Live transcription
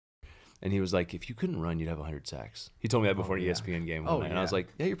And he was like, if you couldn't run, you'd have 100 sacks. He told me that before an ESPN game one night. And I was like,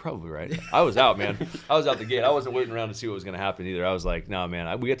 yeah, you're probably right. I was out, man. I was out the gate. I wasn't waiting around to see what was going to happen either. I was like, no,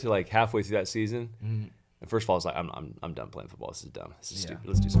 man. We get to like halfway through that season. And first of all, I was like, I'm done playing football. This is dumb. This is stupid.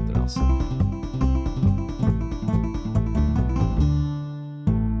 Let's do something else.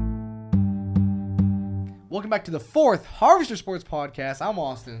 Welcome back to the 4th Harvester Sports Podcast. I'm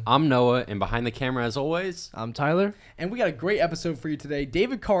Austin. I'm Noah, and behind the camera, as always, I'm Tyler. And we got a great episode for you today.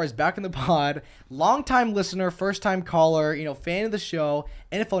 David Carr is back in the pod. Longtime listener, first-time caller, fan of the show,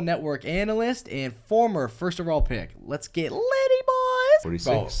 NFL Network analyst, and former first-overall pick. Let's get litty, boys.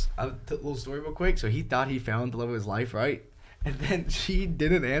 46. Bro, a little story real quick. So he thought he found the love of his life, right? And then she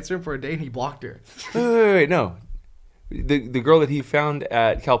didn't answer him for a day, and he blocked her. Wait, no. The girl that he found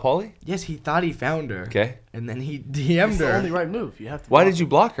at Cal Poly? Yes, he thought he found her. Okay. And then he DM'd It's her. the only right move. You have to. Why did you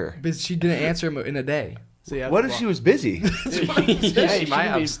block her? Because she didn't answer him in a day. So you have What to if block. she was busy? Yeah, She might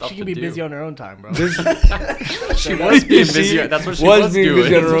have she stuff can to be do. busy on her own time, bro. she was being busy. That's what she was being doing.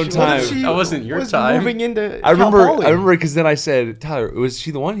 busy on her own What if time. she That wasn't your was time. moving into I Cal remember Poly? because then I said, Tyler, was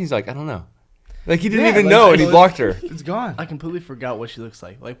she the one? He's like, I don't know. Like, he didn't Yeah, even like, know, I and he know blocked her. It's gone. I completely forgot what she looks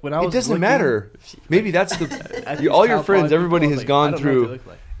like. Like when I was. It doesn't looking matter. Maybe that's at these all your Cal friends, Poly everybody people, has I gone don't know what they through look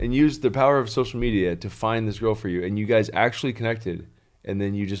like. and used the power of social media to find this girl for you, and you guys actually connected, and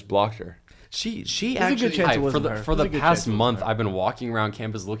then you just blocked her. She There's a actually good chance Hi, it for wasn't the her. for There's the a good past chance it wasn't month, her. I've been walking around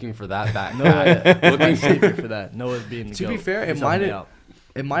campus looking for that back. Noah, looking save you for that. Noah's being the To be goat. fair, He's helping me out.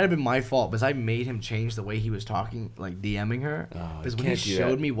 it might have been my fault because I made him change the way he was talking, like DMing her. Because when he can't do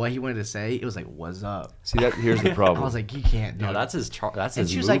showed that. me what he wanted to say, it was like, "What's up?" See, here's the I problem. was like, "You can't do No, it." that's his. That's and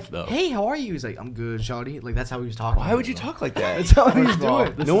his she was move, like, though. "Hey, how are you?" He's like, "I'm good, shawty." Like that's how he was talking. Why would you talk like that? That's how he was First of all,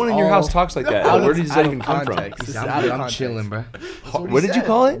 doing. this No is one in your all house talks like that. out of- Where does out that of even come from? context. This is I'm, out of I'm context. chilling, bro. What did you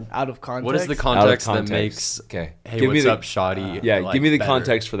call it? Out of context. What is the Out of context that context. makes? Okay. Hey, Give me what's the- up, shoddy? Yeah, like, give me the better?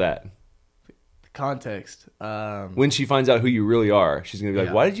 context for that. Context. When she finds out who you really are, she's gonna be like,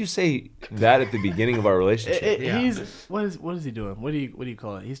 Yeah. "Why did you say that at the beginning of our relationship?" Yeah. He's what is he doing? What do you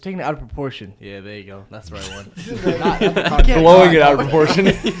call it? He's taking it out of proportion. Yeah, there you go. That's the right one. Blowing it out of proportion.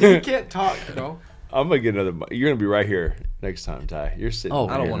 You can't talk, bro. I'm gonna get another. You're gonna be right here next time, Ty. You're sitting. Oh,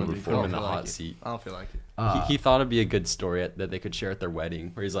 right I don't here, want to number be. Put him I in don't the feel hot like it. seat. I don't feel like it. He thought it'd be a good story that they could share at their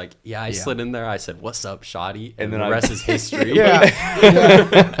wedding, where he's like, "Yeah, I slid in there. I said, 'What's up, shoddy?' And then the I- rest is history." We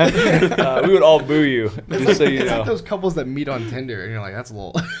would all boo you, just so you It's know. like those couples that meet on Tinder, and you're like, "That's a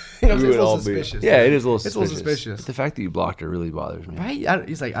little." We It's a would little all boo you. suspicious. Yeah, it is a little It's a suspicious. little suspicious. But the fact that you blocked her really bothers me. Right?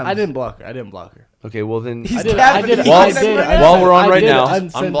 He's like, I didn't block her. I didn't block her. Okay, well then. He's I did. tapping I did. his While- eyes right now. while we're on right now,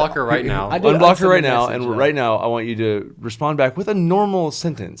 Unblock her right now. I did Unblock her unsend right the now, message, and though. right now, I want you to respond back with a normal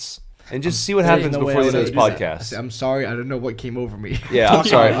sentence, and just see what There's happens no way before the I'm end of this gonna do I podcast. said, I'm sorry, I don't know what came over me. Yeah, I'm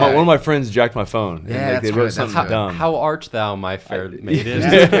sorry. Alright. One of my friends jacked my phone. Yeah, and, like, that's they wrote good, something that's good. dumb. How art thou, my fair maiden?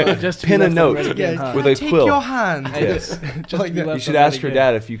 Just to Pin be a left note. unread again, huh? with a Take quill. your hand. Yes. Just like to be that. left You should unread ask her again.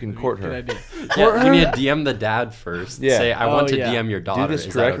 dad if you can court Good her. idea. Yeah, you need to DM the dad first. Yeah. Say, I want Oh, to yeah. DM your daughter. this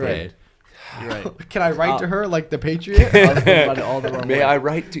Is that correctly. okay? You're right. Can I write to her like the Patriot? I was thinking about it all the wrong May way. I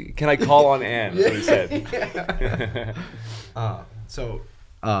write to? Can I call on Ann? That's what he said.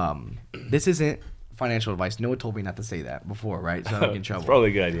 This isn't financial advice. Noah told me not to say that before, right? So I don't get in trouble. It's probably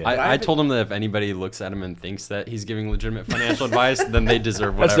a good idea. I told him that if anybody looks at him and thinks that he's giving legitimate financial advice, then they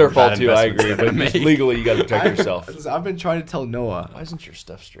deserve That's whatever their fault bad too. I investments agree. they But make. just legally, you got to protect yourself. Listen, I've been trying to tell Noah. Why isn't your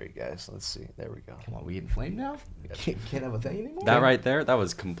stuff straight, guys? Let's see. There we go. Come on, we getting flamed now? Can't have a thing anymore? That right there, that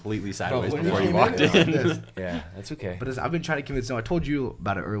was completely sideways when before you you came walked in, it was in. like this. Yeah, that's okay. But I've been trying to convince Noah. I told you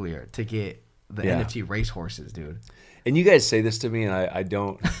about it earlier to get the Yeah. NFT racehorses, dude. And you guys say this to me, and I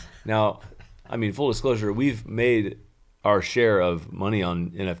don't. Now, I mean, full disclosure, we've made our share of money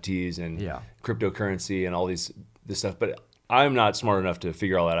on NFTs and Yeah. cryptocurrency and all this stuff, but I'm not smart enough to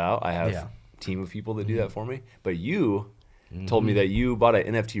figure all that out. I have Yeah. a team of people that do that for me. But you told me that you bought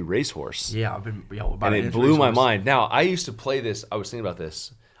an NFT racehorse. Yeah, I've been. Yeah, And it blew my mind. Now, I used to play this. I was thinking about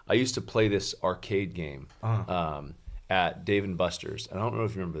this. I used to play this arcade game at Dave & Buster's. And I don't know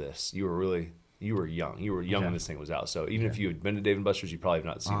if you remember this. You were young. You were young when this thing was out. So even if you had been to Dave & Buster's, you probably have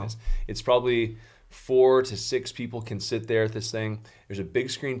not seen this. It's probably 4 to 6 people can sit there at this thing. There's a big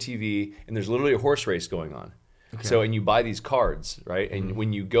screen TV, and there's literally a horse race going on. Okay. So, and you buy these cards, right? And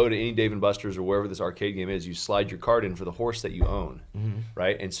when you go to any Dave & Buster's or wherever this arcade game is, you slide your card in for the horse that you own,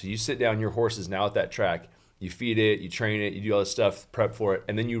 right? And so you sit down, your horse is now at that track. You feed it, you train it, you do all this stuff, prep for it,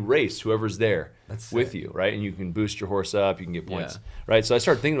 and then you race whoever's there with you, right? And you can boost your horse up, you can get points, right? So I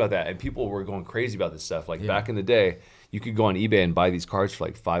started thinking about that, and people were going crazy about this stuff. Like back in the day, you could go on eBay and buy these cards for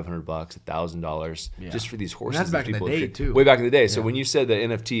like $500, $1,000 just for these horses. that's back in the people day, treat- too. Way back in the day. So when you said the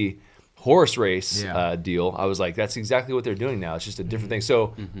NFT horse race Yeah. deal, I was like, that's exactly what they're doing now. It's just a different thing.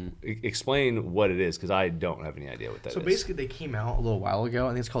 So explain what it is, because I don't have any idea what that is. So basically, they came out a little while ago. I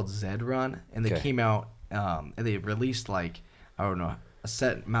think it's called Zed Run, and they Okay. came out and they released like I don't know a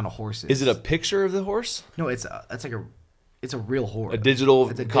set amount of horses. Is it a picture of the horse? No, it's a real horse. A digital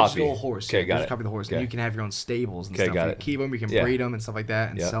It's a copy. digital horse. Okay, yeah, got digital it. copy of the horse, Okay. and you can have your own stables and Okay, stuff. got You it. keep them, you can Yeah. breed them and stuff like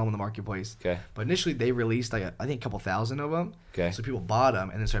that, and Yep. sell them in the marketplace. Okay. But initially, they released like I think a couple thousand of them. Okay. So people bought them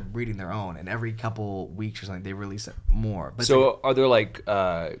and then started breeding their own, and every couple weeks or something, they release more. But it's So like- are there like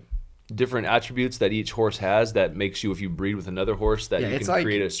different attributes that each horse has that makes you, if you breed with another horse, that Yeah, you it's can like-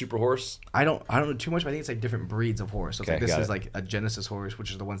 create a super horse? I don't know too much, but I think it's like different breeds of horse. So it's Okay, like this got is it. like a Genesis horse,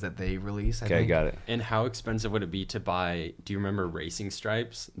 which is the ones that they release. I Okay, think. got it. And how expensive would it be to buy? Do you remember Racing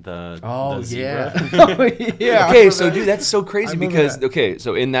Stripes? Oh the yeah. zebra? Oh, yeah. Okay, so dude, that's so I crazy remember because that. okay,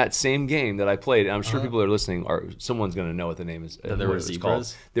 so in that same game that I played, and I'm sure people are listening, or someone's gonna know what the name is. That there what were it's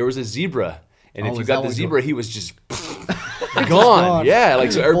zebras? There was a zebra, and Oh, if you is that got the one zebra, he was just gone. gone. Yeah, like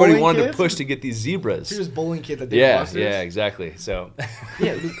He so was everybody bullying wanted to kids? push to get these zebras. He was bullying kids at Dave Yeah, Buster's. yeah, exactly. So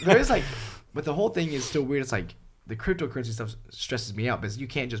Yeah, there is like, but the whole thing is still weird. It's like the cryptocurrency stuff stresses me out because you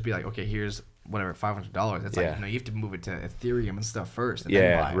can't just be like, okay, here's whatever $500. It's Yeah. like no, you have to move it to Ethereum and stuff first. And then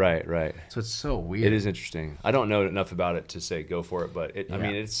yeah, buy it. right. So it's so weird. It is interesting. I don't know enough about it to say go for it, but I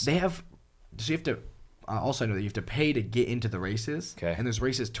mean, it's they have. So you have to. Also, I know that you have to pay to get into the races. Okay. And there's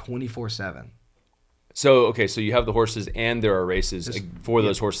races 24/7. so okay. So you have the horses, and there are races Just- for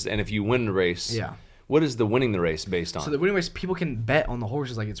those horses, and if you win the race, Yeah. what is the winning the race based on? So the winning race, people can bet on the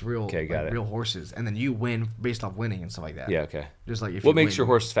horses like it's real, Okay, got like it. real horses, and then you win based off winning and stuff like that. yeah, okay. Just like if What you makes win- your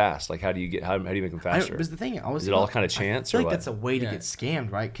horse fast? Like, how do you make them I don't, faster? because the thing, I was Is it all kind of chance I feel or like what? that's a way to Yeah. get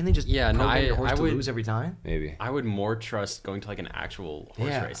scammed, right? Can they just Yeah, no, program your I horse to would- lose every time? Maybe. I would more trust going to like an actual horse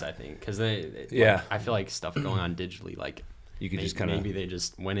Yeah. race. I think because they Yeah. like, I feel like stuff going on digitally like. You could maybe, just kinda- maybe they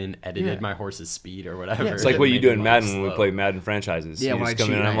just went in, edited Yeah. my horse's speed or whatever. Yeah, It's like what you made do him, in like, Madden when we slow. play Madden franchises. Yeah, you when just I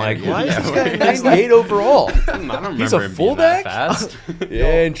come in cheat, and I'm I- like, yeah. why Yeah. is this guy 98 overall? I don't He's remember a him being fullback? that fast.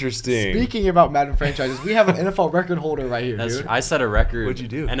 Yeah, interesting. Speaking about Madden franchises, we have an NFL record holder right here, That's, dude. I set a record. What'd you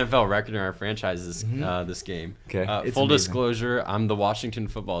do? NFL record in our franchise this game. Okay. It's Full amazing. disclosure, I'm the Washington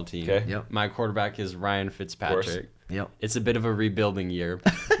football team. Okay. Yep. My quarterback is Ryan Fitzpatrick. Yep. It's a bit of a rebuilding year,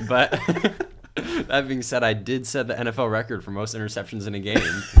 but that being said, I did set the NFL record for most interceptions in a game.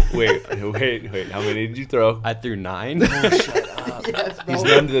 wait. How many did you throw? I threw 9. Yes, bro. He's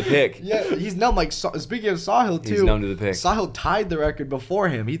numb to the pick. Yeah, he's numb. Like speaking of Sahil too, He's numb to the pick. Sahil tied the record before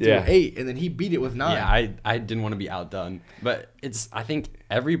him. He threw Yeah. 8, and then he beat it with 9. Yeah, I didn't want to be outdone, but I think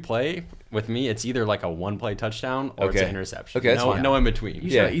every play with me, it's either like a 1-play touchdown or it's Okay. an interception. Okay, that's no, fine. no in between. You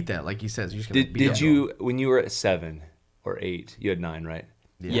just Yeah. gotta eat that, like he says. You just gotta Did beat it. you when you were at 7 or 8? You had 9, right?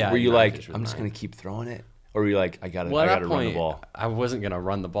 Yeah, Were you 9 like, fish with I'm just 9. gonna keep throwing it, or were you like, I Well, gotta at that run the point, ball? I wasn't gonna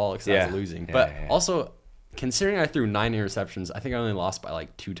run the ball because I Yeah. was losing. Yeah, But yeah. also, considering I threw 9 interceptions, I think I only lost by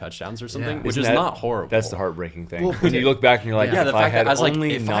like 2 touchdowns or something, Yeah. which Isn't is that- not horrible. That's the heartbreaking thing. Well, when you look back and you're like, Yeah, if the I fact had that I was like,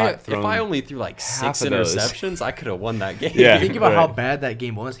 only if not thrown, I only threw like half 6 of those. interceptions, I could have won that game. Yeah. Think about how Right. bad that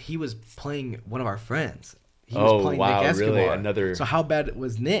game was. He was playing one of our friends. He Oh, was playing wow, Nick Escobar. really? Another- So how bad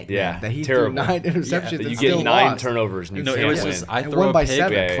was Nick? Yeah, man, that he terrible. threw 9 interceptions That and you still get 9 lost. turnovers and you No, can't it was win. just I And throw won a by pick,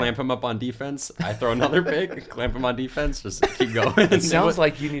 7. Yeah, yeah. clamp him up on defense. I throw another pick, clamp him on defense. Just keep going. It sounds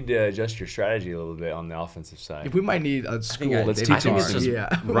like you need to adjust your strategy a little bit on the offensive side. We might need a school. Let's David teach him Carr. some- Yeah.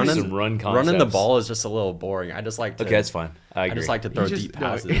 running some run running the concepts. ball is just a little boring. I just like to. Okay, that's fine. I agree. I just like to throw just- deep no,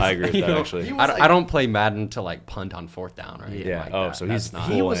 passes. I agree with You that, know? actually. He was I like- don't play Madden to like punt on 4th down or anything Yeah. like Oh, that. so he's That's not.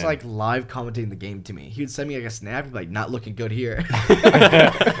 full He was in. like live commentating the game to me. He would send me like a snap. He'd be like, "Not looking good here." You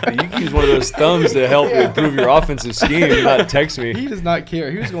can use one of those thumbs to help improve your offensive scheme and not text me. He does not care.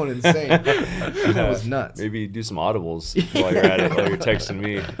 He was going insane. That was nuts. Maybe do some audibles while you're at it, while you're texting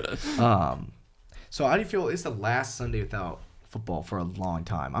me. So how do you feel? It's the last Sunday without football for a long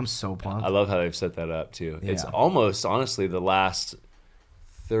time. I'm so pumped. I love how they've set that up too. It's Yeah. almost honestly the last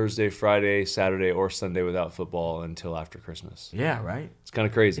Thursday, Friday, Saturday, or Sunday without football until after Christmas. Yeah, right. It's kind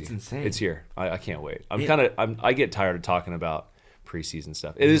of crazy. It's insane. It's here. I can't wait. Yeah. I get tired of talking about preseason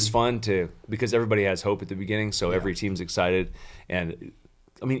stuff. It is fun because everybody has hope at the beginning, so every team's excited. And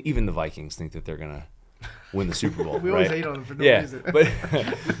I mean, even the Vikings think that they're gonna win the Super Bowl. We right? always hate on them for no yeah, reason. but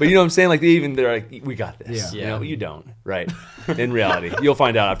you know what I'm saying? Like they're like, we got this. Yeah. You know, you don't. Right. In reality, you'll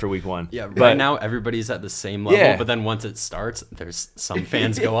find out after week 1. Yeah, But- right now everybody's at the same level, Yeah. but then once it starts, there's some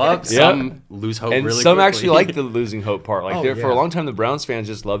fans go up, Yeah. some lose hope And really some quickly. actually like the losing hope part. Like Oh, for a yeah. long time, the Browns fans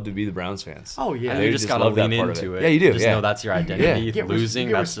just love to be the Browns fans. Oh yeah. And They you just just gotta love that lean part of into it. it. Yeah, you do, Just yeah. know that's your identity. Get Losing,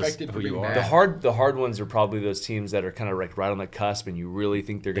 get that's just respected for who you being are. mad. The hard ones are probably those teams that are kind of like right on the cusp, and you really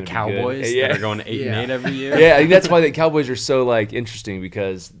think they're The going to be good. Cowboys Yeah. that are going 8-8 every you. Yeah, I think that's why the Cowboys are so like interesting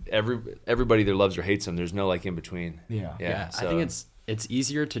because everybody either loves or hates them. There's no like in between. Yeah, I think it's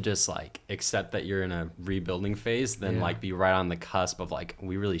easier to just like accept that you're in a rebuilding phase than like be right on the cusp of like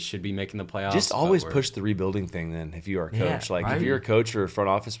we really should be making the playoffs. Just always push the rebuilding thing then if you are a coach. If you're a coach or a front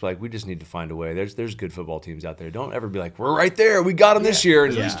office, like we just need to find a way. There's good football teams out there. Don't ever be like, we're right there. We got them this year.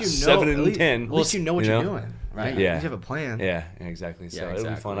 And At least you know, 7 and 10. At least you know what you're doing, right? Yeah. You have a plan. Yeah, exactly. So Yeah, it'll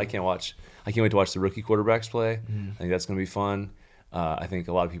be fun. exactly. I can't wait to watch the rookie quarterbacks play. I think that's going to be fun. I think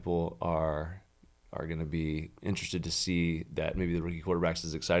a lot of people are going to be interested to see that maybe the rookie quarterbacks,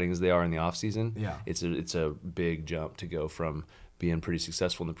 as exciting as they are in the offseason, it's a big jump to go from being pretty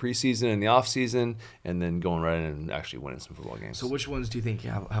successful in the preseason and the offseason and then going right in and actually winning some football games. So which ones do you think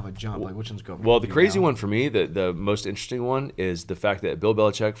have a jump? Like which ones go? Well, the crazy one for me, the most interesting one is the fact that Bill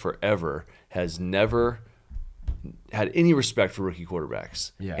Belichick forever has never had any respect for rookie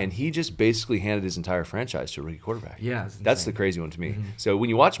quarterbacks. Yeah. And he just basically handed his entire franchise to a rookie quarterback. Yeah, that's the crazy one to me. So when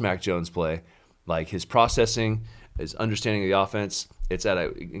you watch Mac Jones play, like his processing, his understanding of the offense, it's at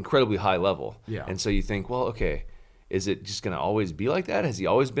an incredibly high level. Yeah. And so you think, well, okay, is it just going to always be like that? Has he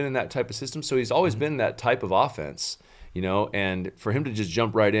always been in that type of system? So he's always been in that type of offense, and for him to just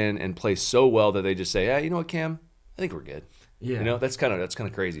jump right in and play so well that they just say, you know what, Cam, I think we're good. Yeah. That's kind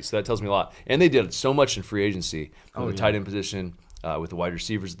of crazy. So that tells me a lot. And they did so much in free agency with the tight end position, with the wide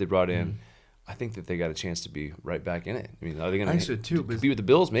receivers that they brought in. I think that they got a chance to be right back in it. I mean, are they going to compete with the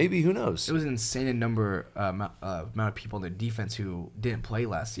Bills? Maybe. Who knows? It was an insane amount of people in their defense who didn't play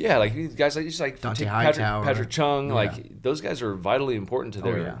last season. Yeah, like these guys like Dante Patrick Chung. Yeah. Like those guys are vitally important to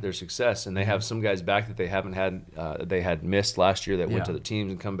their success, and they have some guys back that they haven't had. They had missed last year that went to the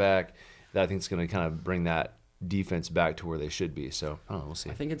teams and come back. That I think is going to kind of bring that defense back to where they should be. So I don't know. We'll see.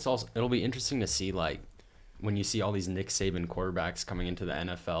 I think it'll be interesting to see like when you see all these Nick Saban quarterbacks coming into the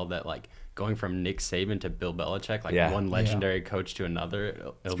NFL that like going from Nick Saban to Bill Belichick, like one legendary coach to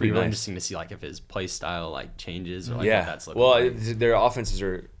another. It'll be really interesting to see like if his play style like changes or like what that's looking like. Their offenses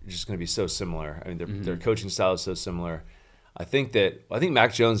are just going to be so similar. I mean, their coaching style is so similar. I think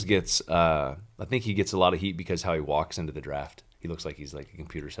Mac Jones gets a lot of heat because how he walks into the draft. He looks like he's like a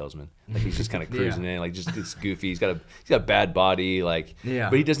computer salesman. Like he's just kind of cruising in, like just it's goofy. He's got a bad body,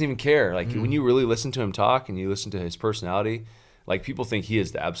 but he doesn't even care. Like when you really listen to him talk and you listen to his personality, like people think he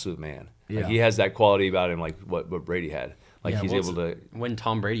is the absolute man. Like he has that quality about him, like what Brady had. Like he's able to. When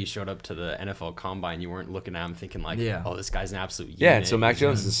Tom Brady showed up to the NFL Combine, you weren't looking at him thinking like, "Oh, this guy's an absolute unit." Yeah, and so Mac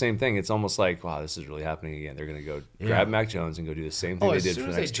Jones is the same thing. It's almost like, wow, this is really happening again. They're going to go grab Mac Jones and go do the same thing they did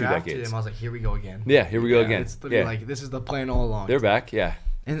for the next 2 decades. Him, I was like, here we go again. Yeah, here we go again. It's literally like this is the plan all along. They're back, yeah.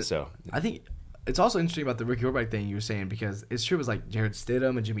 And so I think it's also interesting about the rookie quarterback thing you were saying because it's true. It was like Jarrett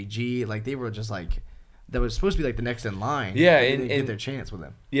Stidham and Jimmy G. Like they were just like. That was supposed to be like the next in line. Yeah, and get their chance with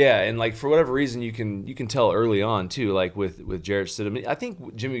them. Yeah, and like for whatever reason, you can tell early on too. Like with Jarrett Stidham, I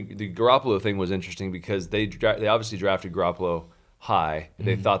think the Garoppolo thing was interesting because they obviously drafted Garoppolo high.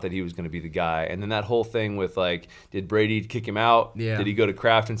 They thought that he was going to be the guy, and then that whole thing with like, did Brady kick him out? Yeah. Did he go to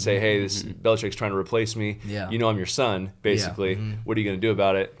Kraft and say, hey, this Belichick's trying to replace me? Yeah. I'm your son, basically. What are you going to do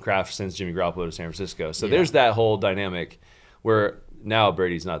about it? Kraft sends Jimmy Garoppolo to San Francisco. So there's that whole dynamic where. Now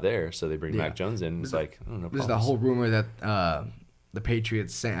Brady's not there, so they bring Mac Jones in. It's like, I don't know. There's the whole rumor that the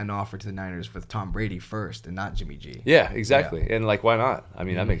Patriots sent an offer to the Niners with Tom Brady first and not Jimmy G. Yeah, exactly. Yeah. And like, why not? I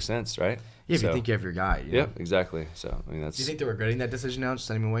mean, that makes sense, right? Yeah, if you think you have your guy. Yeah, exactly. So I mean, that's. Do you think they're regretting that decision now, just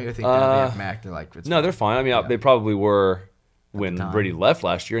sending him away? I think they have Mac. They're like, no, they're fine. I mean, they probably were when Brady left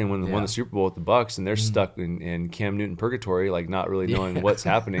last year and won the Super Bowl with the Bucs, and they're stuck in Cam Newton purgatory, like not really knowing what's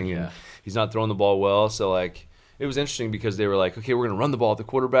happening, and he's not throwing the ball well. So like. It was interesting because they were like, okay, we're going to run the ball at the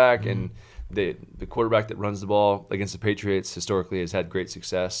quarterback, and the quarterback that runs the ball against the Patriots historically has had great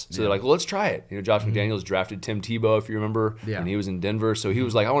success. So they're like, well, let's try it. Josh McDaniels drafted Tim Tebow, if you remember, and he was in Denver. So he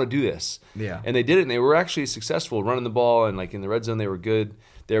was like, I want to do this. Yeah. And they did it, and they were actually successful running the ball, and like in the red zone they were good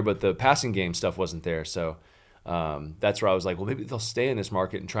there, but the passing game stuff wasn't there. So that's where I was like, well, maybe they'll stay in this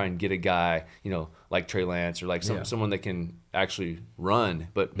market and try and get a guy, like Trey Lance or like someone that can actually run,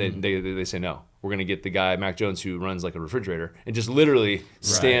 but they say no. We're going to get the guy, Mac Jones, who runs like a refrigerator and just literally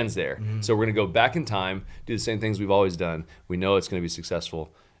stands there. So we're going to go back in time, do the same things we've always done. We know it's going to be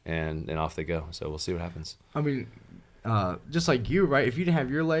successful, and off they go. So we'll see what happens. I mean, just like you, right? If you didn't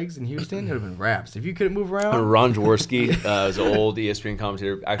have your legs in Houston, it would have been wraps. If you couldn't move around. Ron Jaworski was an old ESPN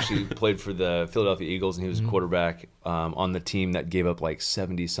commentator, actually played for the Philadelphia Eagles, and he was a quarterback on the team that gave up like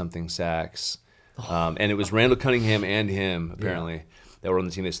 70-something sacks. And it was Randall Cunningham and him, apparently. That were on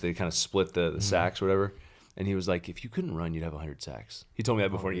the team, so they kind of split the sacks or whatever. And he was like, if you couldn't run, you'd have 100 sacks. He told me that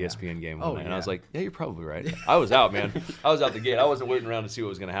before an ESPN game one night. And I was like, yeah, you're probably right. I was out, man. I was out the gate. I wasn't waiting around to see what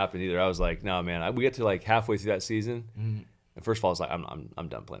was going to happen either. I was like, no, man. We get to like halfway through that season. And first of all, I was like, I'm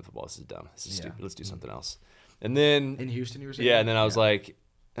done playing football. This is dumb. This is stupid. Let's do something else. And then in Houston, you were saying? Yeah, and then I was like,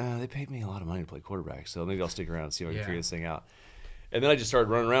 they paid me a lot of money to play quarterback, so maybe I'll stick around and see if I can figure this thing out. And then I just started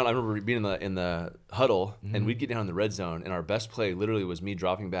running around. I remember being in the huddle, and we'd get down in the red zone, and our best play literally was me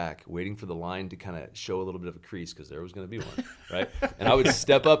dropping back, waiting for the line to kind of show a little bit of a crease because there was going to be one, right? And I would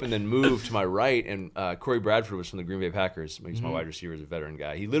step up and then move to my right, and Corey Bradford was from the Green Bay Packers. He's my wide receiver, he's a veteran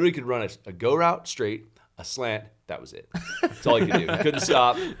guy. He literally could run a go route straight, a slant. That was it. That's all he could do. He couldn't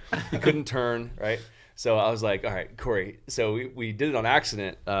stop. He couldn't turn, right? So I was like, all right, Corey. So we did it on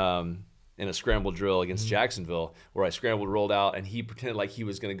accident. In a scramble drill against Jacksonville, where I scrambled, rolled out, and he pretended like he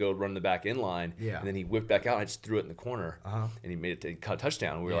was going to go run the back end line, and then he whipped back out, and I just threw it in the corner, and he made it a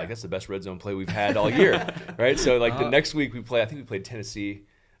touchdown. And we were like, that's the best red zone play we've had all year, right? So like the next week I think we played Tennessee,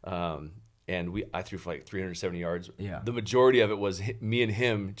 and I threw for like 370 yards. Yeah. The majority of it was me and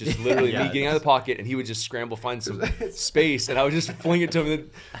him, just literally me getting out of the pocket, and he would just scramble, find some space, and I would just fling it to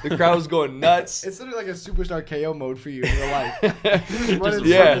him. And the crowd was going nuts. It's literally like a superstar KO mode for you in real life.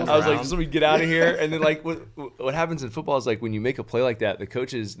 I was like, just let me get out of here. And then like what happens in football is like when you make a play like that, the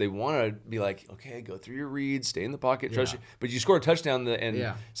coaches, they want to be like, okay, go through your reads, stay in the pocket, trust you. But you score a touchdown,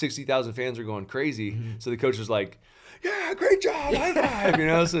 and 60,000 fans are going crazy. So the coach was like, yeah, great job, high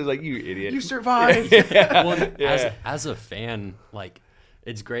five, so it's like, you idiot. You survived. As a fan, like,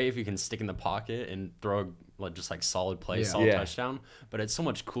 it's great if you can stick in the pocket and throw just like solid play, solid touchdown. But it's so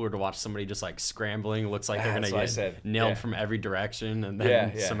much cooler to watch somebody just like scrambling, looks like they're gonna get nailed from every direction, and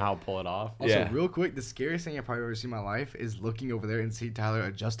then somehow pull it off. Also, real quick, the scariest thing I've probably ever seen in my life is looking over there and see Tyler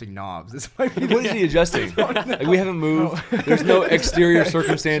adjusting knobs. This might be what is he adjusting? Like, we haven't moved. There's no exterior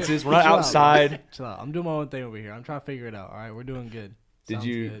circumstances. We're not outside. Chill out. I'm doing my own thing over here. I'm trying to figure it out. All right, we're doing good. Did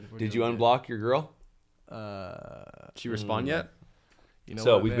you unblock your girl? She respond yet? You know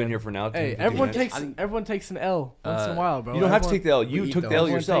so what, we've been here for now. Hey, everyone takes an L once in a while, bro. You don't have to take the L. You took the L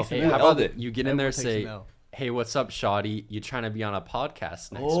yourself. Hey, how about it? You get in there and say, "Hey, what's up, Shoddy? You trying to be on a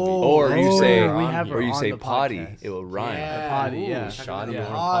podcast next week?" Or you say potty. It will rhyme. Potty, Shoddy,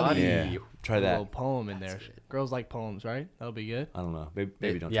 potty. Yeah. Try that. A little poem in there. Girls like poems, right? That'll be good. I don't know.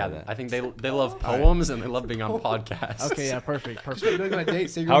 Maybe don't try that. I think they love poems and they love being on podcasts. Okay, yeah, perfect.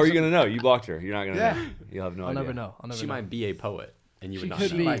 How are you gonna know? You blocked her. You're not gonna know. You'll have no idea. I'll never know. She might be a poet. And you would not know.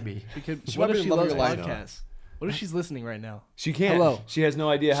 She might be. What if she loves podcasts? What if she's listening right now? She can't. Hello. She has no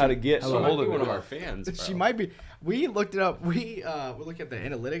idea how to get a hold of one of our fans. Bro. She might be. We looked it up. We were looking at the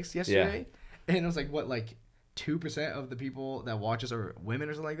analytics yesterday, and it was like 2% of the people that watch us are women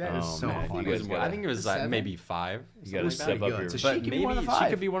or something like that. It's so funny. I think it was maybe 5. You got to step up here. So but maybe she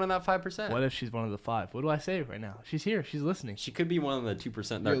could be one of that 5%. What if she's one of the 5? What do I say right now? She's here. She's listening. She could be one of the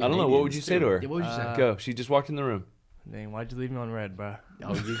 2%. I don't know. What would you say to her? Yeah, what would you say? Go. She just walked in the room. Dang, why'd you leave me on red, bro?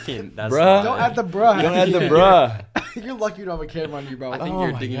 Oh, you can't. That's bruh. Don't add the bruh. Don't add the bruh. You're lucky you don't have a camera on you, bro. I think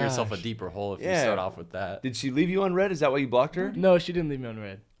you're digging yourself a deeper hole if you start off with that. Did she leave you on red? Is that why you blocked her? No, she didn't leave me on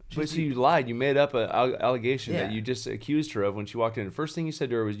red. But she lied. You made up an allegation that you just accused her of when she walked in. The first thing you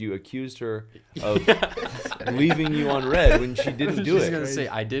said to her was you accused her of leaving you on red when she didn't do it. She's going to say,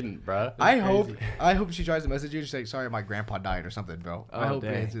 I didn't, bro. I hope she tries to message you and say, sorry, my grandpa died or something, bro. I hope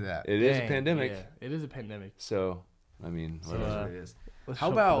they do that. It is a pandemic. Yeah, it is a pandemic. So, I mean, whatever it is.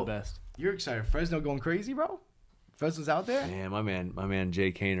 How about, you're excited, Fresno going crazy, bro? Fresno's out there? Man, my man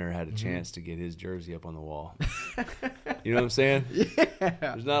Jay Kaner had a chance to get his jersey up on the wall. You know what I'm saying? Yeah.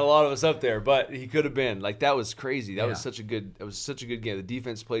 There's not a lot of us up there, but he could have been. Like, that was crazy. That was such a good game. The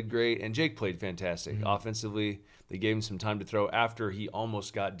defense played great, and Jake played fantastic. Offensively, they gave him some time to throw after he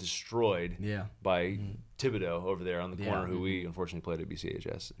almost got destroyed by Thibodeau over there on the corner, who we unfortunately played at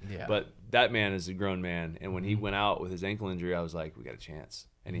BCHS. Yeah. But that man is a grown man, and when he went out with his ankle injury, I was like, we got a chance.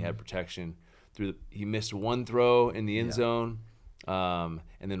 And he had protection. He missed one throw in the end zone, and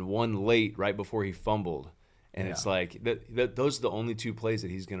then one late right before he fumbled. And it's like those are the only 2 plays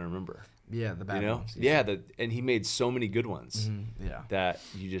that he's going to remember. Yeah, the bad ones. Yeah, and he made so many good ones that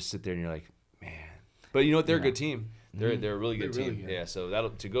you just sit there and you're like, man. But you know what? They're a good team. They're a really good team. Really good. Yeah, so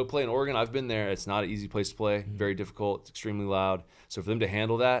to go play in Oregon, I've been there. It's not an easy place to play. Very difficult. It's extremely loud. So for them to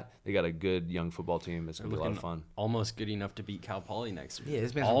handle that, they got a good young football team. It's going to be a lot of fun. Almost good enough to beat Cal Poly next week. Yeah,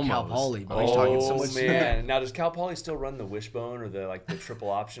 this man's from Cal Poly, bro. He's talking so much man. Now, does Cal Poly still run the wishbone or the triple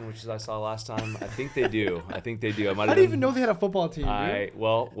option, which is I saw last time? I think they do. I didn't even know they had a football team.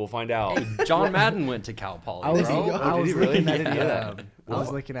 Well, we'll find out. Hey, John Madden went to Cal Poly. I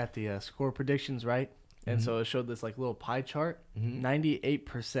was looking at the score predictions, right? And so it showed this like little pie chart.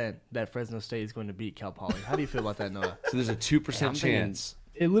 98% that Fresno State is going to beat Cal Poly. How do you feel about that, Noah? So there's a 2% chance.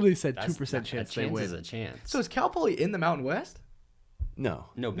 It literally said 2% chance they Is win. a chance. So is Cal Poly in the Mountain West? No.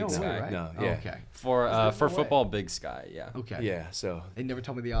 No Big No way, Sky. right? No. Oh, Yeah. okay. For no football, Big Sky. Yeah. Okay. Yeah. So. They never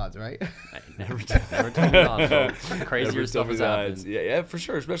told me the odds, right? Never told me not. Crazier Never stuff told me has the happened. odds. Yeah, for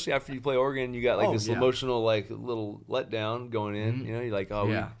sure. Especially after you play Oregon, you got like this emotional like little letdown going in. You know, you're like, oh,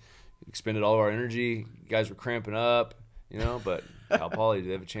 we expended all of our energy. You guys were cramping up. You know, but Cal Poly, do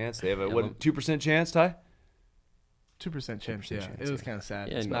they have a chance? They have a 2% chance, Ty? 2% chance. Yeah, chance, it was kind of sad.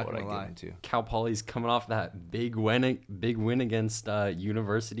 Yeah, It's not What gonna I lie. get into. Cal Poly's coming off that big win against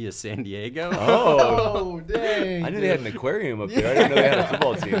University of San Diego. Oh, dang. I knew they had an aquarium up there. I didn't know they had a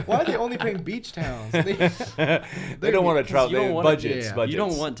football team. Why are they only playing beach towns? They don't want to travel. you don't wanna- Budgets. yeah. You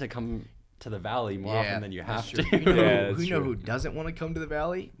don't want to come to the Valley more often than you have to. You know, Yeah, that's who, you know true. who doesn't want to come to the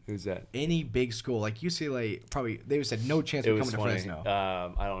Valley? Who's that? Any big school like UCLA. Probably they would said no chance It of was coming to funny. Fresno.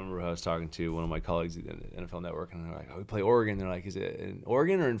 I don't remember who I was talking to. One of my colleagues at the NFL Network, and they're like, "Oh, we play Oregon." They're like, "Is it in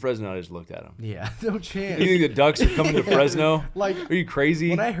Oregon or in Fresno?" I just looked at them. Yeah, no chance. You think the Ducks are coming to Fresno? Like, are you crazy?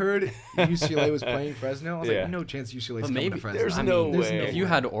 When I heard UCLA was playing Fresno, I was Yeah. like, no chance UCLA's But coming maybe to Fresno. there's I no mean, way. If you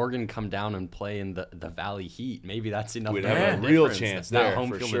had Oregon come down and play in the Valley Heat, maybe that's enough. We'd to have make a real difference. chance That there home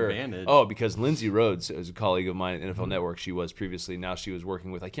for field sure. advantage. Oh, because Lindsay Rhodes is a colleague of mine at NFL Network. She was previously. Now she was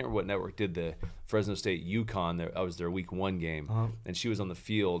working with, I can't remember what network did the Fresno State UConn. I was their week 1 game, and she was on the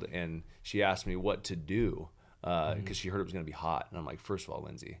field, and she asked me what to do because she heard it was going to be hot. And I'm like, first of all,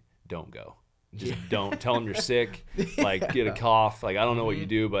 Lindsay, don't go. Just don't. Tell them you're sick. Like, get a cough. Like, I don't know what you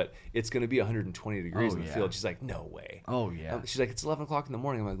do, but it's going to be 120 degrees in the field. She's like, no way. Oh, yeah. She's like, it's 11 o'clock in the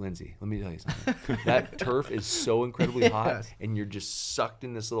morning. I'm like, Lindsay, let me tell you something. That turf is so incredibly hot, and you're just sucked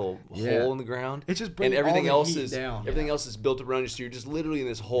in this little hole in the ground. It's just and bringing everything all the else heat is down. everything else is built around you. So you're just literally in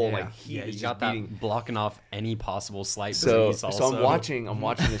this hole, like heat Yeah, is you just got beating. that blocking off any possible slight So breeze. Also. I'm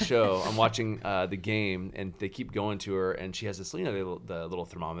watching the show. I'm watching the game, and they keep going to her, and she has this, you know, the little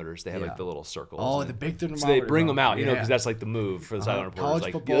thermometers. They have like the little circles. Oh, and the big thermometer. so they bring them out, you know, Yeah. because that's like the move for the sideline reporters. College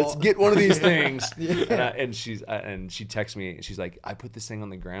Like, football. let's get one of these things. And she texts me, and she's like, I put this thing on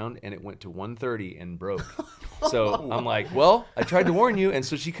the ground, and it went to 130 and broke. So I'm like, well, I tried to warn you, and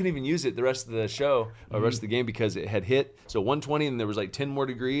so she couldn't even use it the rest of the show, or the rest of the game, because it had hit. So 120, and there was like 10 more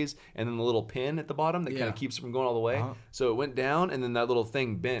degrees, and then the little pin at the bottom that kind of keeps it from going all the way. So it went down, and then that little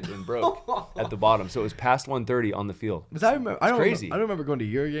thing bent and broke at the bottom. So it was past 130 on the field. Because I remember, crazy. I don't remember going to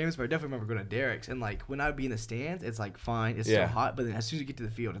your games, but I definitely remember going to Derek's. And like when I would be in the stands, it's like fine, it's still hot, but then as soon as you get to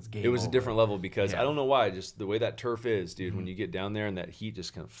the field, it's game. It was over. a different level because Yeah. I don't know why, just the way that turf is, dude. When you get down there and that heat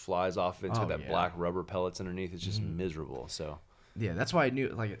just kind of flies off into that black rubber pellets underneath, it's just miserable. So Yeah, that's why I knew.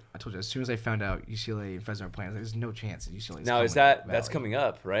 Like I told you, as soon as I found out UCLA and Fresno were playing, I was like, there's no chance that UCLA. now is that's coming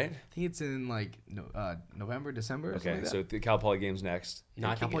up, right? I think it's in like November, December. Or something Okay, like so that. the Cal Poly game's next. No,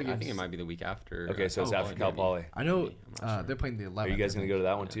 I think games. it might be the week after. Okay, so it's after Cal maybe. Poly. I know Maybe, I'm not sure. they're playing the 11th. Are you guys I going think. to go to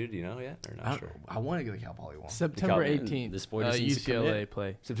that one too? Do you know yet or not sure? I want to go to the Cal Poly one. September Cal- 18th. This boy just needs to UCLA commit.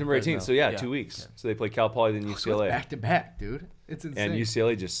 play. September 18th. So yeah, 2 weeks. So they play Cal Poly then UCLA, Back to back, dude. It's insane. and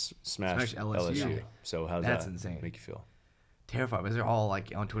UCLA just smashed Smashed LSU. LSU. So how's That's that insane. make you feel? Terrified because they're all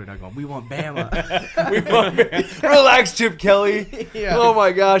like on Twitter now going, "We want Bama." Relax, Chip Kelly. Yeah. Oh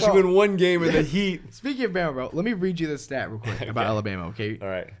my gosh, you Bro. win one game in the heat. Speaking of Bama, bro, let me read you this stat real quick about Alabama. Okay. All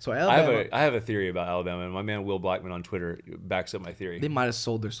right. So Alabama, I have a theory about Alabama, and my man Will Blackman on Twitter backs up my theory. they might have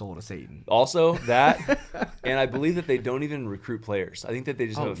sold their soul to Satan. Also, that, and I believe that they don't even recruit players. I think that they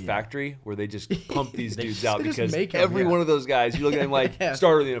just have a factory where they just pump these dudes out they just because make 'em, every yeah. one of those guys, you look at them like, Yeah.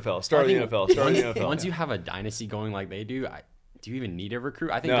 starter of the NFL, starter of the NFL, starter of the NFL. Once you have a dynasty going like they do, do you even need a recruit?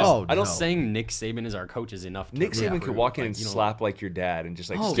 I think No. just, Oh, I don't no. saying Nick Saban is our coach is enough. To Nick Saban recruit. could walk in Like, and you know, slap like your dad and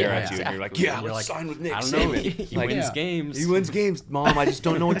just like Oh, stare yeah, at you, and you're like, exactly. yeah, You're let's like, sign with Nick I don't know. Saban. He Like, wins Yeah. games. He wins games, Mom. I just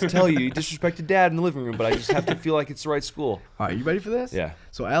don't know what to tell you. You disrespected Dad in the living room, but I just have to feel like it's the right school. All right, you ready for this? Yeah.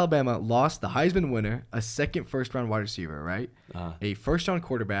 So Alabama lost the Heisman winner, a second first-round wide receiver, right? A first-round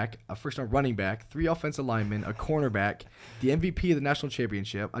quarterback, a first-round running back, 3 offensive linemen, a cornerback, the MVP of the national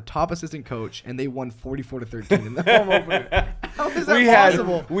championship, a top assistant coach, and they won 44-13 in the home opener. How is that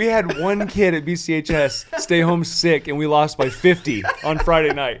possible? We had one kid at BCHS stay home sick, and we lost by 50 on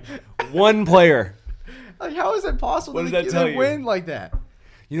Friday night. One player. Like, how is it possible What to does that tell you? win like that?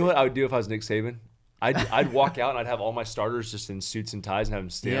 You know what I would do if I was Nick Saban? I'd walk out and I'd have all my starters just in suits and ties and have them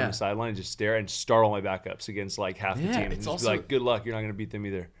stand on the sideline and just stare and start all my backups against like half the team. And it's just also, be like, good luck, you're not going to beat them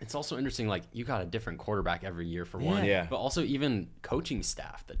either. It's also interesting, like you got a different quarterback every year for one. Yeah. But also even coaching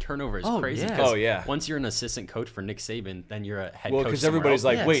staff, the turnover is crazy. Yeah. Because Oh, yeah. once you're an assistant coach for Nick Saban, then you're a head Well, coach. because everybody's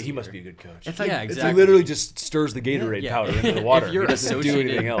like, else. wait, Yes. he must be a good coach. It's like, Yeah, He exactly. literally just stirs the Gatorade powder into the water. If you're he doesn't do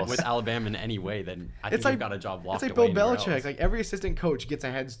anything else. with Alabama in any way, then I think It's like you've got a job locked It's like away Bill anywhere Belichick. else. Like every assistant coach gets a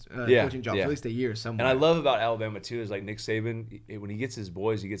head coaching job for at least a year somewhere. And I love about Alabama too is like Nick Saban, when he gets his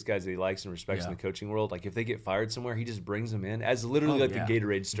boys, he gets guys that he likes and respects in the coaching world. Like if they get fired somewhere, he just brings them in as literally the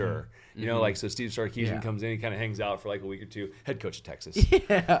Gatorade stirrer. You know, like so Steve Sarkisian comes in, he kind of hangs out for like a week or two. Head coach of Texas.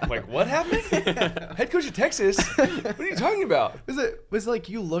 I'm like, what happened? Head coach of Texas? What are you talking about? Was like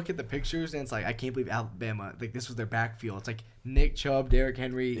you look at the pictures and it's like I can't believe Alabama like this was their backfield. It's like Nick Chubb, Derrick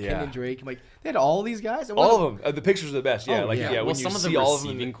Henry, Kenyon Drake. I'm like they had all these guys. And All of them. The pictures are the best. Yeah, Oh, yeah. well, when you some of see the all of them.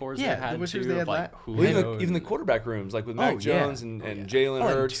 receiving cores Yeah, they had the receivers too, they of, had like Well, Julio even the quarterback rooms, like with Mac Jones and Jalen Oh,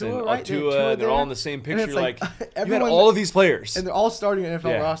 and Hurts Tua, and right? Tua, they're all there. in the same And picture. it's Like, like, you had everyone- all of these players. and they're all starting an NFL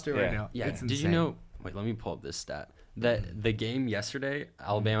Yeah, roster right yeah. now. Yeah, It's did you insane. know? Wait, let me pull up this stat. That the game yesterday,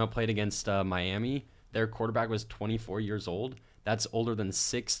 Alabama played against Miami. Their quarterback was 24 years old. That's older than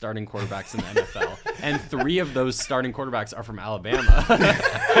 6 starting quarterbacks in the NFL, and 3 of those starting quarterbacks are from Alabama.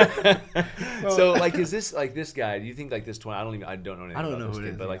 So, like, is this like this guy? Do you think like this 20? I don't know anything. I don't about know this who it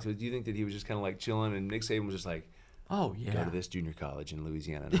kid, is, but like, yeah. so do you think that he was just kind of like chilling, and Nick Saban was just like, Oh yeah. go to this junior college in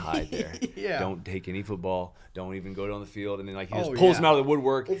Louisiana and hide there. Yeah. Don't take any football. Don't even go on the field. And then like he just Oh, pulls yeah. him out of the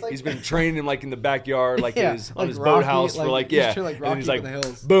woodwork. It's like- He's been training him like in the backyard, like Yeah, his on like his Rocky, boathouse for like, like he's yeah. treated like And then he's Rocky like, in the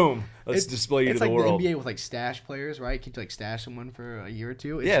hills. boom, let's display you It's to like the world. the NBA with like stash players, right? Can you like stash someone for a year or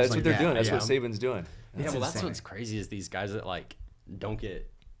two? It's Yeah, just that's like what they're that. doing. That's Yeah. what Saban's doing. Yeah, well, that's insane. what's crazy is these guys that like don't get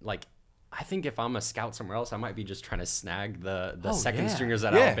like. I think if I'm a scout somewhere else, I might be just trying to snag the second yeah. stringers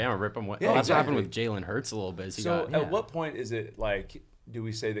at Yeah. Alabama, rip them. Yeah, That's what happened exactly. with Jalen Hurts a little bit. Is he So got, at what point is it like? Do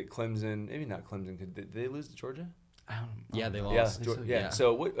we say that Clemson? Maybe not Clemson. Did they lose to Georgia? I don't know. yeah, they Yeah, lost. yeah.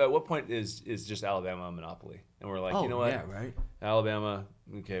 So at what point is just Alabama a monopoly? And we're like, Oh, you know what? yeah, right. Alabama,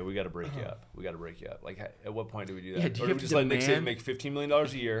 okay, we got to break you up. We got to break you up. Like, at what point do we do that? Yeah, do you or do have we to just let Nick Saban demand- make $15 million a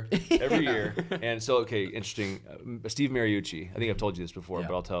year every year? And so, okay, interesting. Steve Mariucci, I think I've told you this before, Yeah.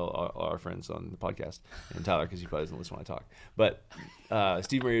 but I'll tell our friends on the podcast and Tyler because he probably doesn't listen when I talk. But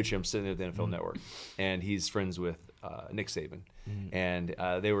Steve Mariucci, I'm sitting there at the NFL Network, and he's friends with Nick Saban. And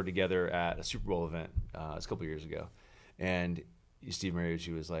they were together at a Super Bowl event a couple years ago. And Steve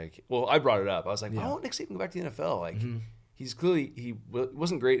Mariucci was like, well, I brought it up. I was like, why won't Nick Saban go back to the NFL? Like, he's clearly, he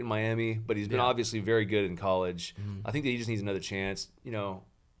wasn't great in Miami, but he's been obviously very good in college. I think that he just needs another chance. You know,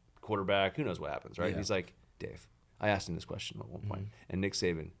 quarterback, who knows what happens, right? Yeah. He's like, Dave, I asked him this question at one point, and Nick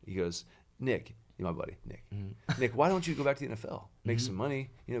Saban, he goes, Nick, you're my buddy, Nick. Nick, why don't you go back to the NFL? Make some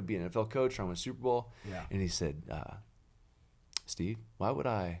money, you know, be an NFL coach, try to win a Super Bowl. Yeah. And he said, Steve, why would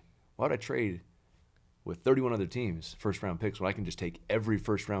I trade with 31 other teams first round picks when I can just take every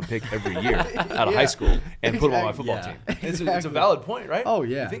first round pick every year out of high school and put them on my football Yeah. team? It's a Exactly. valid point, right? Oh,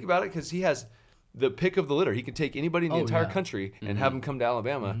 yeah. You think about it because he has the pick of the litter. He can take anybody in the entire yeah. country and have them come to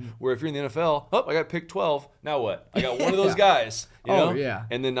Alabama. Where if you're in the NFL, oh, I got pick 12. Now what? I got one of those guys. You Oh, know? yeah.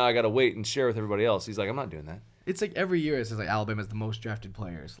 And then now I got to wait and share with everybody else. He's like, I'm not doing that. It's like every year it says like Alabama's the most drafted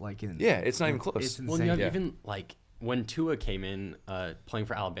players. Like in Yeah, it's not even close. It's Well, insane. you have Yeah. even like when Tua came in playing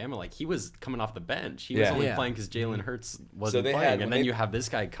for Alabama, like he was coming off the bench. He was Yeah. only Yeah. playing because Jalen Hurts wasn't they playing, had- when and then they- you have this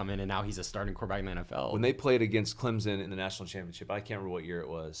guy come in, and now he's a starting quarterback in the NFL. When they played against Clemson in the national championship, I can't remember what year it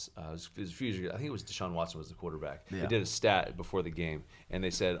was. It was a few years ago. I think it was Deshaun Watson was the quarterback. Yeah. They did a stat before the game, and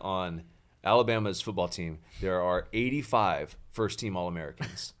they said on Alabama's football team there are 85 first-team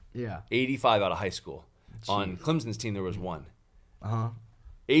All-Americans. Yeah. 85 out of high school. On Clemson's team, there was one.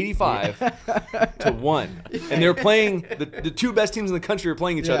 85 to 1. And they're playing, the two best teams in the country are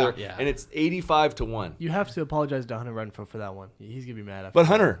playing each Yeah. other, Yeah. and it's 85 to 1. You have to apologize to Hunter Renfro for that one. He's gonna be mad after. But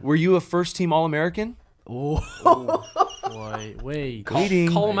Hunter, were you a first-team All-American? Wait.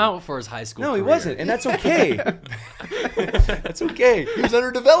 Call him out for his high school. No, he career. wasn't, and that's okay. That's okay. He was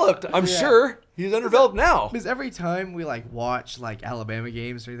underdeveloped. I'm sure he's underdeveloped now. Because every time we like watch like Alabama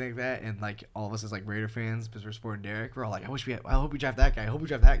games or anything like that, and like all of us as like Raider fans, because we're supporting Derek, we're all like, I hope we draft that guy. I hope we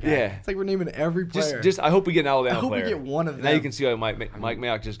draft that guy. Yeah. It's like we're naming every player. Just I hope we get an Alabama I hope we player. get one of Now you them. can see why Mike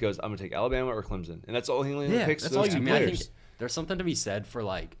Mayock just goes, I'm gonna take Alabama or Clemson, and that's all he only Yeah, picks. that's Those all two I mean, I players. think there's something to be said for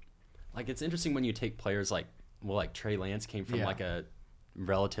like it's interesting when you take players like Trey Lance came from Yeah. like a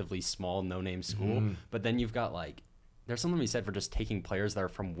relatively small no-name school, but then you've got like there's something to be said for just taking players that are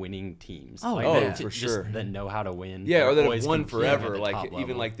from winning teams. Oh, for sure. That know how to win. Yeah, or that always have won compete at forever. the Like top even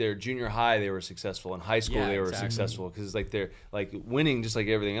level. like their junior high, they were successful. In high school, Yeah, they were exactly. successful because like they're like winning, just like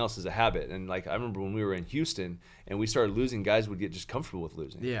everything else, is a habit. And like I remember when we were in Houston and we started losing, guys would get just comfortable with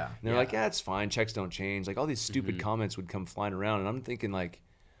losing. Yeah. and they're like, yeah, it's fine. Checks don't change. Like all these stupid comments would come flying around, and I'm thinking like,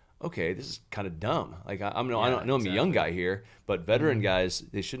 okay, this is kind of dumb. Like I know I'm a young guy here, but veteran guys,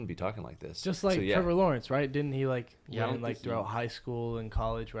 they shouldn't be talking like this. Just like So, yeah. Trevor Lawrence, right? Didn't he like Yeah, I win don't like think he- throughout high school and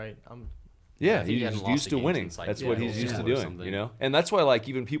college, right? Yeah, I think he he's hadn't lost used a to game winning. since, like, That's what he's middle used to school or doing, something. you know? And that's why, like,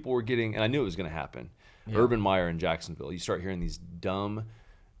 even people were getting, and I knew it was going to happen. Urban Meyer in Jacksonville, you start hearing these dumb,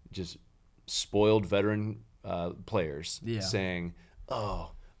 just spoiled veteran players saying,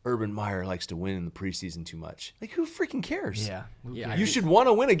 oh, Urban Meyer likes to win in the preseason too much. Like, who freaking cares? Yeah. Yeah, You should want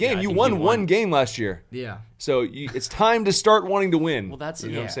to win a game. I You think won he one won. game last year. Yeah. So it's time to start wanting to win. Well, that's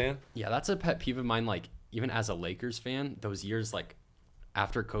you know what I'm saying? Yeah, that's a pet peeve of mine. Like even as a Lakers fan, those years like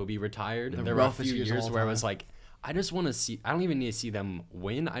after Kobe retired, there were a roughest few years of years all where it time. was like, I just want to see. I don't even need to see them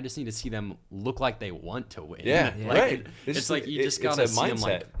win. I just need to see them look like they want to win. Yeah, like, right. It's like you just gotta it's a see mindset, them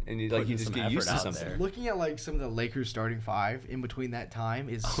like and you putting just some get used to effort out something. there. Looking at like some of the Lakers starting five in between that time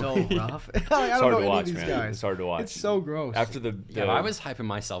is so rough. Like, I It's don't hard know to any watch, of these man. guys. It's hard to watch. It's so gross. After the Yeah, I was hyping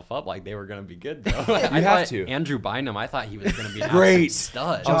myself up like they were gonna be good though. You I have thought to. Andrew Bynum, I thought he was gonna be an Great. absolute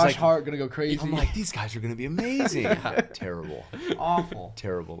stud. Josh like- Hart gonna go crazy. I'm like, these guys are going to be amazing. Terrible, awful.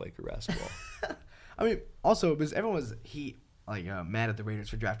 terrible Laker basketball. I mean, also because everyone was mad at the Raiders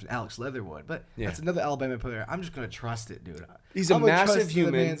for drafting Alex Leatherwood, but that's another Alabama player. I'm just gonna trust it, dude. He's a I'm gonna trust massive that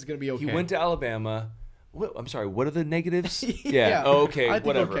human. The man's gonna be okay. He went to Alabama. I'm sorry. What are the negatives? Yeah. Oh, okay. I think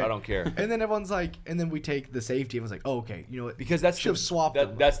Whatever. okay. I don't care. And then everyone's like, and then we take the safety. Everyone's like, oh, okay, you know what? Because that's should have swapped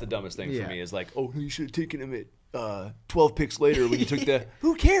them. That's the dumbest thing Yeah. for me is like, oh, you should have taken him at 12 picks later when you took the.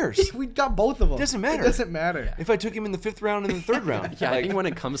 Who cares? We got both of them. Doesn't matter. It doesn't matter. If I took him in the 5th round and the 3rd round, Yeah, I like, think when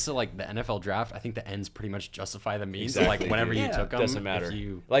it comes to like the NFL draft, I think the ends pretty much justify the means. So, Exactly, like whenever dude. you took them, doesn't matter. If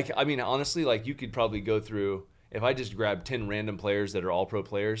you, Like, I mean, honestly, like you could probably go through. If I just grabbed 10 random players that are all pro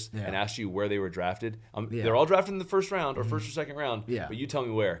players and asked you where they were drafted, they're all drafted in the 1st round or 1st or 2nd round. Yeah. But you tell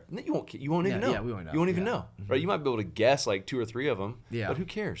me where, and then you won't even know. Yeah, we won't know. You won't even Yeah. know, right? You might be able to guess like 2 or 3 of them. Yeah. But who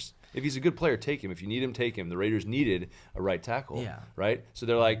cares? If he's a good player, take him. If you need him, take him. The Raiders needed a right tackle. Yeah. Right. So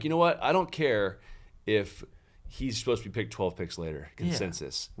they're like, you know what? I don't care if he's supposed to be picked 12 picks later.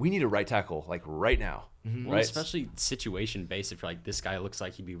 Consensus. We need a right tackle like right now. well, Right. especially situation based. If you're like, this guy looks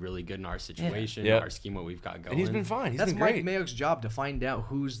like he'd be really good in our situation, Yeah. our scheme, what we've got going. And he's been fine. He's That's been Mike great. Mayock's job to find out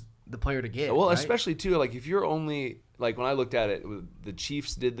who's the player to get. Well, right? especially too, like if you're only like when I looked at it, the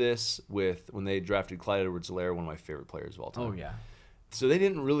Chiefs did this with when they drafted Clyde Edwards-Helaire, one of my favorite players of all time. Oh yeah. So they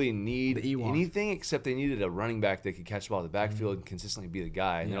didn't really need The Ewok. anything except they needed a running back that could catch the ball in the backfield and consistently be the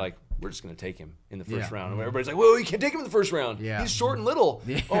guy. And they're like, we're just going to take him in the first Yeah. round. And everybody's like, well, you can't take him in the first round. Yeah. He's short and little.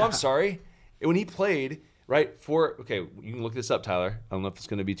 Yeah. Oh, I'm sorry. And when he played, right, okay, you can look this up, Tyler. I don't know if it's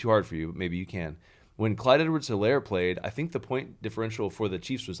going to be too hard for you, but maybe you can. When Clyde Edwards-Helaire played, I think the point differential for the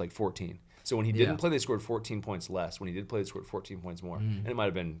Chiefs was like 14. So when he didn't play, they scored 14 points less. When he did play, they scored 14 points more. And it might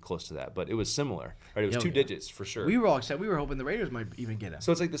have been close to that, but it was similar. Right? It was Oh, 2 yeah. digits for sure. We were all excited. We were hoping the Raiders might even get him.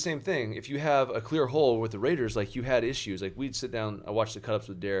 So it's like the same thing. If you have a clear hole with the Raiders, like you had issues. Like we'd sit down, I watched the cut-ups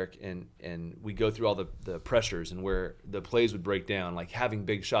with Derek, and we go through all the pressures and where the plays would break down, like having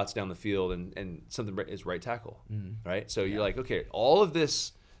big shots down the field and something is right tackle, right? So you're like, okay, all of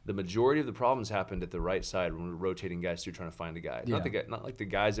this, the majority of the problems happened at the right side when we were rotating guys through trying to find a guy. Not like the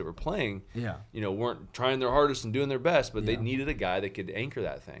guys that were playing, weren't trying their hardest and doing their best, but they needed a guy that could anchor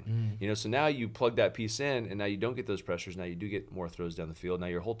that thing. So now you plug that piece in, and now you don't get those pressures. Now you do get more throws down the field. Now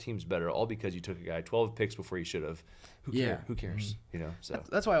your whole team's better, all because you took a guy 12 picks before you should have. Who cares? So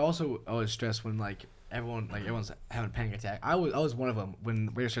That's why I also always stress when everyone's having a panic attack. I was one of them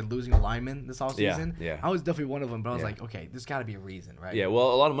when we started losing a lineman this offseason. Yeah. I was definitely one of them, but I was Yeah. like, okay, there's got to be a reason, right? yeah,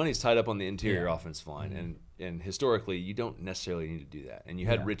 well, a lot of money's tied up on the interior Yeah. offensive line, and historically, you don't necessarily need to do that. And you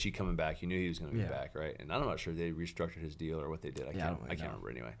had Richie coming back; you knew he was going to be back, right? And I'm not sure they restructured his deal or what they did. I can't remember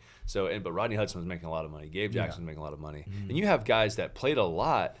anyway. So, but Rodney Hudson was making a lot of money. Gabe Jackson was making a lot of money, and you have guys that played a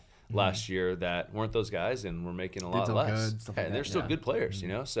lot last year that weren't those guys and were making a lot so less. good, stuff like And they're that, still yeah. good players,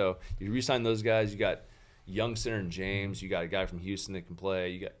 So you re-sign those guys. You got young center and James. You got a guy from Houston that can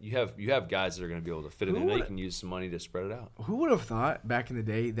play. You have guys that are going to be able to fit it in. Now you can use some money to spread it out. Who would have thought back in the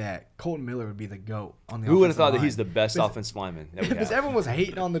day that Colton Miller would be the GOAT on the Who would have offensive thought that line? he's the best offensive lineman that we Because have? everyone was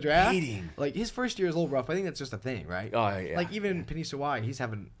hating on the draft. Hating. Like his first year is a little rough. I think that's just a thing, right? Oh, yeah. Like even Panisa Y, he's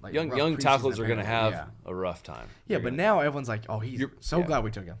having like Young rough tackles preseason are going to have apparently. a rough time. Yeah, They're but gonna- now everyone's like, oh, he's so glad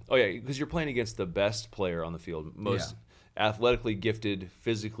we took him. Oh yeah, because you're playing against the best player on the field. athletically gifted,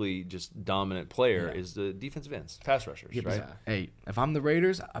 physically just dominant player is the defensive ends, pass rushers, right? Yeah. Hey, if I'm the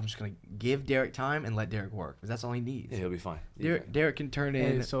Raiders, I'm just gonna give Derek time and let Derek work, because that's all he needs. Yeah, he'll be fine. Derek can turn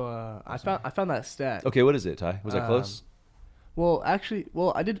in. Hey, so I found that stat. Okay, what is it, Ty? Was that close? Well, actually,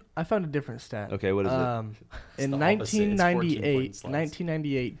 I found a different stat. Okay, what is it? In the opposite. It's 14-point slice.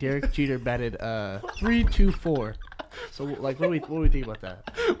 1998, Derek Jeter batted .324. So, like, what do we think about that?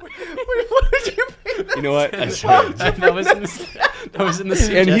 What did you bring that? You know what? I swear. That was in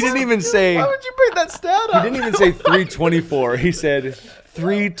the And he didn't even say. Why would you bring that stat He up? didn't even say 324. He said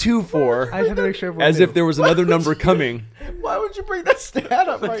 324. I just had to make sure everyone As knew. if there was another number coming. Why would you bring that stat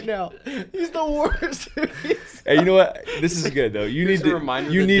up right now? He's the worst. Hey, you know what? This is good though. You Here's need a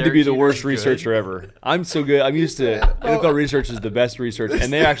reminder to that be Derek the Jeter worst is good. researcher ever. I'm so good. I'm used to NFL research is the best research,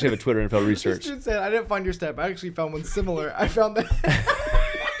 and they actually have a Twitter NFL This research. dude said, I didn't find your stat, but I actually found one similar. I found that.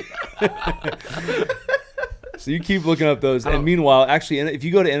 So you keep looking up those, and meanwhile, actually, if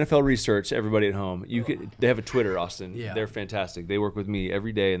you go to NFL Research, everybody at home, they have a Twitter, Austin. Yeah. They're fantastic. They work with me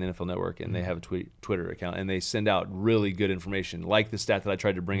every day in the NFL Network, and they have a Twitter account, and they send out really good information, like the stat that I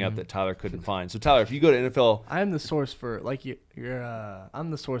tried to bring up that Tyler couldn't find. So Tyler, if you go to NFL, I am the source for I'm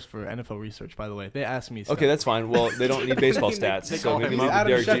the source for NFL research. By the way, they asked me. Stuff. okay, that's fine. Well, they don't need baseball stats, They so call maybe him He's not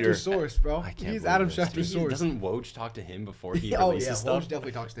Adam with Derek Jeter. Schefter's source, bro. can't He's believe Adam this, Schefter's He- source. Doesn't Woj talk to him before he Oh releases yeah, stuff? Woj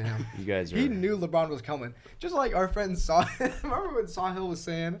definitely talks to him. You guys are. He knew LeBron was coming. Just like our friend Saw. Remember when Sahil was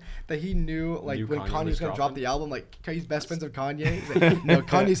saying that he knew, like, Knew when Kanye Kanye was was gonna drop dropping? the album, like he's best friends with Kanye. He's like, no,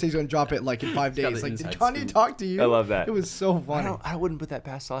 Kanye says he's gonna drop it like in 5 got days. the Like, did inside Kanye scoop. talk to you? I love that. It was so funny. I wouldn't put that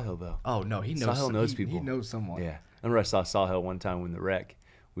past Sahil though. Oh no, he knows. Sahil knows he people. knows someone. Yeah, I remember I saw Sahil one time when the wreck.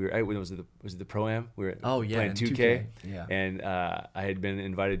 We were was it the Pro Am? We were Oh, yeah, playing in 2K. 2K, yeah. And I had been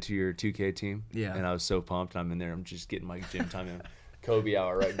invited to your 2K team. Yeah. And I was so pumped. I'm in there. I'm just getting my gym time in. Kobe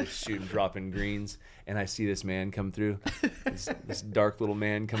hour, right? Just shooting, dropping greens. And I see this man come through. This dark little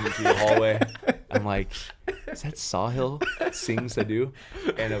man coming through the hallway. I'm like, is that Sahil sing Sadhu?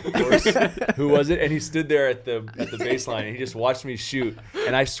 And of course, who was it? And he stood there at the baseline and he just watched me shoot.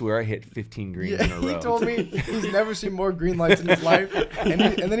 And I swear I hit 15 greens Yeah, in a row. he told me he's never seen more green lights in his life. And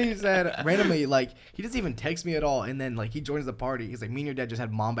then he said randomly, like, he doesn't even text me at all. And then, like, he joins the party. He's like, me and your dad just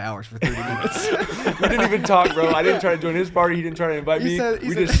had Mamba hours for 30 minutes. We didn't even talk, bro. I didn't try to join his party. He didn't try to invite me.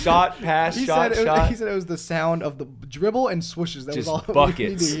 We just shot, passed, He shot. He said it was the sound of the dribble and swooshes. That Just was all buckets. we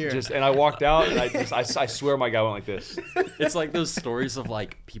needed to hear. And I walked out, and I swear my guy went like this. It's like those stories of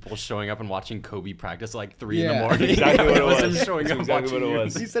like people showing up and watching Kobe practice at like 3 in the Yeah. morning. Exactly what it Wasn't was. showing That's up exactly watching what it you.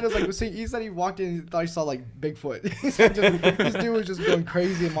 was. He said it was like, he said he walked in and thought he saw like Bigfoot. He said this dude was just going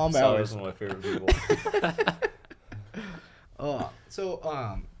crazy in Mamba So hours. that's one of my favorite people.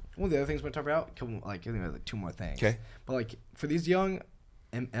 One of the other things we're gonna talk about, I think like 2 more things. 'Kay. But like for these young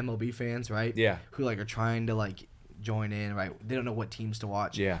MLB fans, right? Yeah. Who like are trying to like join in, right? They don't know what teams to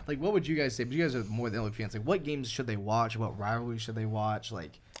watch. Yeah. Like, what would you guys say? But you guys are more than MLB fans. Like, what games should they watch? What rivalries should they watch?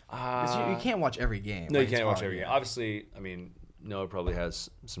 Like, 'cause you can't watch every game. No, Like, you it's can't watch hard, every yeah. game. Obviously, I mean, Noah probably has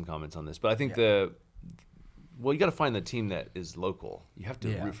some comments on this, but I think Yeah. you got to find the team that is local. You have to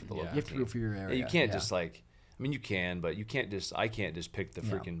Yeah. root for the Yeah. local You have to team. root for your area. You can't Yeah. just like, I mean, you can, but you can't just. I can't just pick the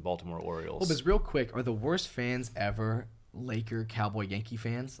freaking Baltimore Orioles. Well, but real quick, are the worst fans ever Laker, Cowboy, Yankee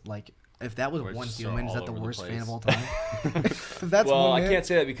fans? Like, if that was We're one just team, so is all that the over the worst fan of place. all time? If that's well, one I man, can't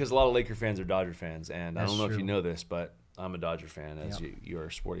say that because a lot of Laker fans are Dodger fans, and I That's don't know if true. you know this, but I'm a Dodger fan, as Yep. you are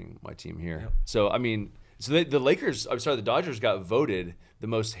supporting my team here. Yep. So I mean, the Dodgers got voted the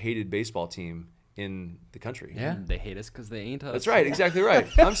most hated baseball team in the country. Yeah. They hate us because they ain't us. That's right, exactly right.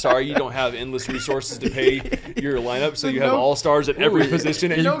 I'm sorry you don't have endless resources to pay your lineup, so you have No- all stars at every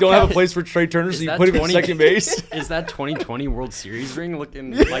position, and no you don't have a cap- place for Trey Turner, so Is you that put him at 20 second base. Is that 2020 World Series ring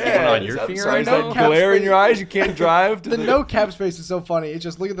looking like it's on your I'm finger sorry, right is no that now? cap glare in space. your eyes? You can't drive to the no cap space is so funny. It's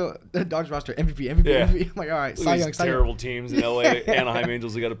just look at the Dodgers roster, MVP, Yeah. MVP. I'm like, all right, Look Cy at Young, these Cy Young. terrible teams in LA, Anaheim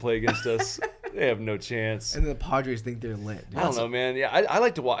Angels that got to play against us. They have no chance. And then the Padres think they're lit. dude. I don't know, man. Yeah, I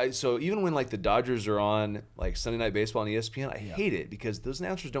like to watch. So even when like the Dodgers are on like Sunday Night Baseball on ESPN, I hate it because those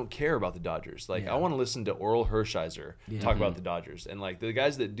announcers don't care about the Dodgers. Like Yeah. I want to listen to Oral Hershiser talk about the Dodgers, and like the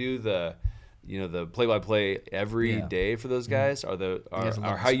guys that do the play-by-play every day for those guys are guys that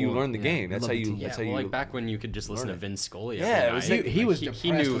love how the you sport. learn the Yeah, game. they That's love how the you. team. Yeah, That's how well, you. like back when you could just listen to Vince Scully. Yeah, every it was night. He was he depressed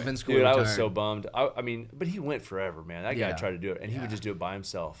knew when it. Vince Dude, Scully I was retired. so bummed. I mean, but he went forever, man. That guy Yeah. tried to do it, and he would Yeah. just do it by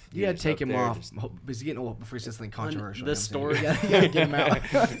himself. You He gotta was take up him there off just- because he's getting old before he says something controversial. the you know what I'm saying? story- You gotta get him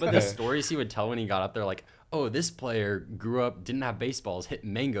out. But the stories he would tell when he got up there, like, oh, this player grew up, didn't have baseballs, hit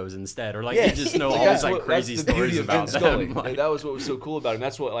mangoes instead, or like Yeah. you just know all Yeah. these like crazy That's the beauty stories of about Vin Scully. them. Like, That was what was so cool about him.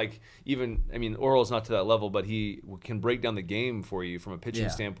 That's what Oral's not to that level, but he can break down the game for you from a pitching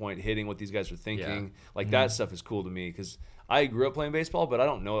standpoint, hitting what these guys are thinking. Like that stuff is cool to me because I grew up playing baseball, but I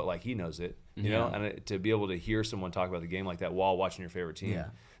don't know it like he knows it. You know, and to be able to hear someone talk about the game like that while watching your favorite team. Yeah.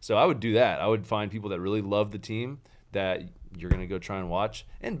 So I would do that. I would find people that really love the team that you're going to go try and watch.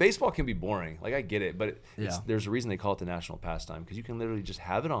 And baseball can be boring. Like, I get it. But there's a reason they call it the national pastime because you can literally just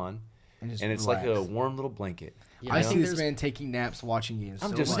have it on, and it's like a warm little blanket. Yeah, I see this man taking naps watching games.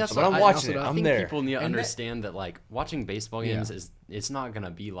 I'm so just, much. but I'm watching it. I I'm think there. people need to understand that like watching baseball games it's not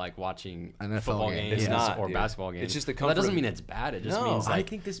gonna be like watching football games or basketball games. It's just the comfort. That doesn't of, mean it's bad. It just means like I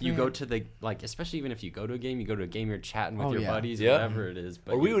think this you go to the like, especially even if you go to a game, you're chatting with your buddies, whatever it is.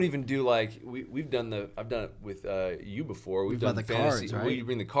 But or we would even do like I've done it with you before. We've done the fantasy. cards, right? Well, you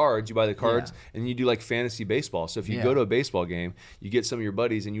bring the cards, you buy the cards, and you do like fantasy baseball. So if you go to a baseball game, you get some of your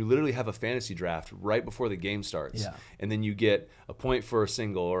buddies, and you literally have a fantasy draft right before the game starts. Yeah. And then you get a point for a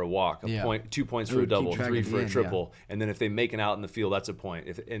single or a walk, a point, 2 points for a double, 3 for a triple, and then if they make an out in the field, that's a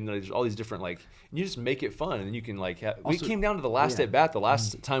point. And there's all these different and you just make it fun, and you can like. We came down to the last at bat, the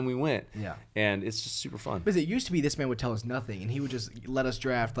last time we went, and it's just super fun. Because it used to be this man would tell us nothing, and he would just let us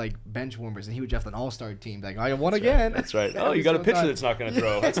draft like bench warmers, and he would draft an all-star team. Like, I won again. That's right. Oh, you got a pitcher that's not going to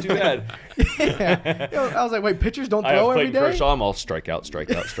throw. That's too bad. I was like, wait, pitchers don't I throw have every played day? Kershaw. I'm all strikeout,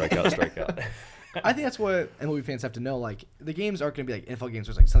 strikeout, strikeout, strikeout. I think that's what MLB fans have to know. Like, the games aren't going to be like NFL games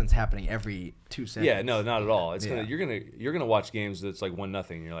where it's like something's happening every 2 seconds. Yeah, no, not at all. It's you're gonna watch games that's like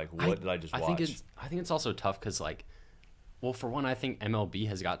 1-0. You're like, what did I just watch? I think it's also tough because like, well, for one, I think MLB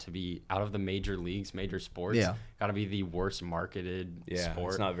has got to be out of the major leagues, major sports. Got to be the worst marketed sport.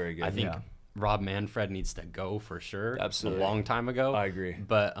 It's not very good. I think Rob Manfred needs to go for sure. Absolutely. A long time ago. I agree.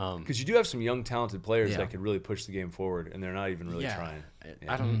 But because you do have some young, talented players that could really push the game forward, and they're not even really trying.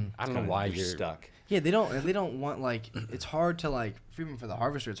 I don't know why you're stuck. Yeah, they don't want like it's hard to like even for the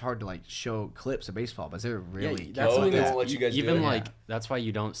Harvester it's hard to like show clips of baseball, but they're really that's they why won't let you guys even do it. like that's why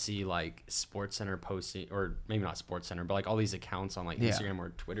you don't see like SportsCenter posting, or maybe not SportsCenter, but like all these accounts on like Instagram or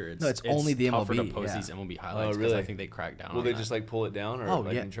Twitter. It's only the tougher MLB to post these MLB highlights because really? I think they crack down. Will they just like pull it down or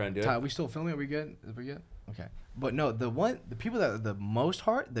try and do it? Are we still filming? Are we good? Is we good? Okay. But no, the people that are the most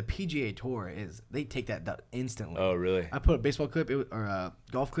hard, the PGA Tour is they take that instantly. Oh, really? I put a baseball clip or a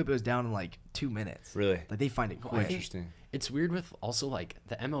golf clip. It was down in like 2 minutes. Really? Like they find it quick. Interesting. It's weird with also like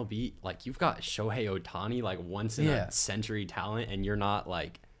the MLB. Like you've got Shohei Ohtani, like once in a century talent, and you're not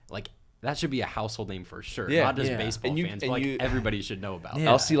like that should be a household name for sure. Not just baseball fans, but like everybody should know about.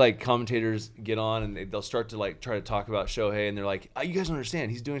 I'll see like commentators get on and they'll start to like try to talk about Shohei, and they're like, "Oh, you guys don't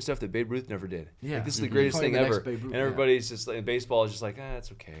understand. He's doing stuff that Babe Ruth never did. Like, this is the greatest thing ever." And everybody's just like, baseball is just like,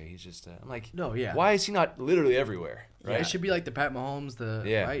 it's okay. He's just. I'm like, no, why is he not literally everywhere? Right? It should be like the Pat Mahomes,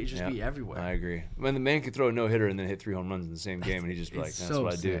 right? It should be everywhere. I agree. When the man could throw a no-hitter and then hit 3 home runs in the same game, and he'd just be like, "That's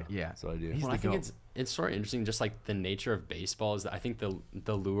what I do." Yeah, that's what I do. Well, I think it's sort of interesting, just like the nature of baseball is that I think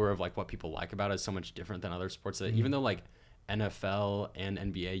the lure of like what people like about it is so much different than other sports. That even though like NFL and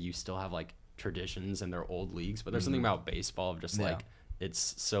NBA, you still have like traditions and they're old leagues, but there's something about baseball of just like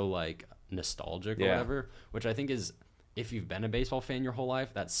it's so like nostalgic or whatever, which I think is. If you've been a baseball fan your whole life,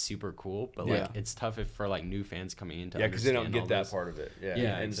 that's super cool. But like, it's tough for like new fans coming into because they don't get that part of it. And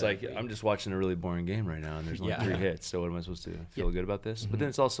exactly. it's like I'm just watching a really boring game right now, and there's only 3 hits. So what am I supposed to feel good about this? But then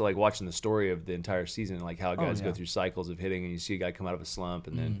it's also like watching the story of the entire season, like how guys go through cycles of hitting, and you see a guy come out of a slump,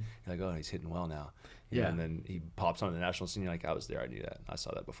 and then you're like, oh, he's hitting well now. You know, and then he pops on the national scene. You're like, I was there, I knew that, I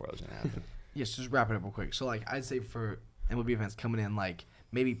saw that before it was gonna happen. Yes, just wrap it up real quick. So like I'd say for MLB fans coming in, like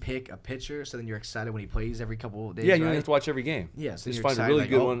maybe pick a pitcher so then you're excited when he plays every couple of days. Yeah, you don't have to watch every game. Yeah, so just find a really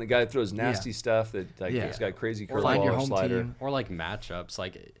good one. The guy that throws nasty stuff that like he's got crazy curveball or slider. Or like matchups,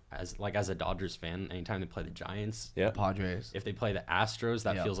 like as a Dodgers fan, anytime they play the Giants, the Padres. If they play the Astros,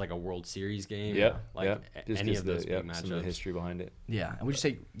 that feels like a World Series game. Just any of those big matchups. Some of the history behind it. Yeah, and would you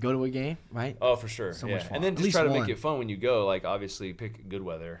say go to a game, right? Oh, for sure. So much fun. And then just try to make it fun when you go. Like obviously pick good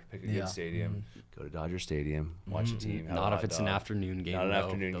weather, pick a good stadium, go to Dodger Stadium, watch a team. Not if it's an afternoon game. Not an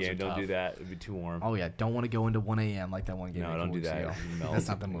afternoon game. Don't do that. It'd be too warm. Oh yeah, don't want to go into 1 a.m. like that one game. No, don't do that. That's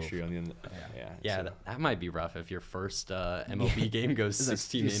not the move. That might be rough if your first MLB game goes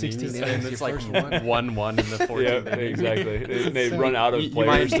 16 innings. 16 and it's like 1-1 in the 14th inning. Exactly. They run out of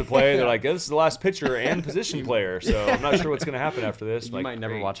players to play. They're like, this is the last pitcher and position player, so I'm not sure what's going to happen after this. You might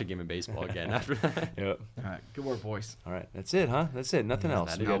never watch a game of baseball again after that. Yep. All right, good work, boys. All right, that's it, huh? That's it. Nothing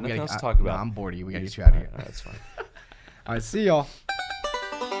else. We got nothing else to talk talk about. I'm bored of you. We got to get you out of here. That's fine. All right, see y'all.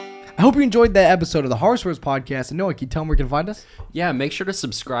 I hope you enjoyed that episode of the Harvest Words podcast. And Noah, can you tell them where you can find us? Yeah, make sure to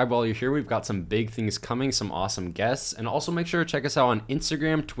subscribe while you're here. We've got some big things coming, some awesome guests. And also make sure to check us out on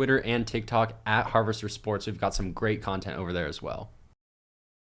Instagram, Twitter, and TikTok at Harvester Sports. We've got some great content over there as well.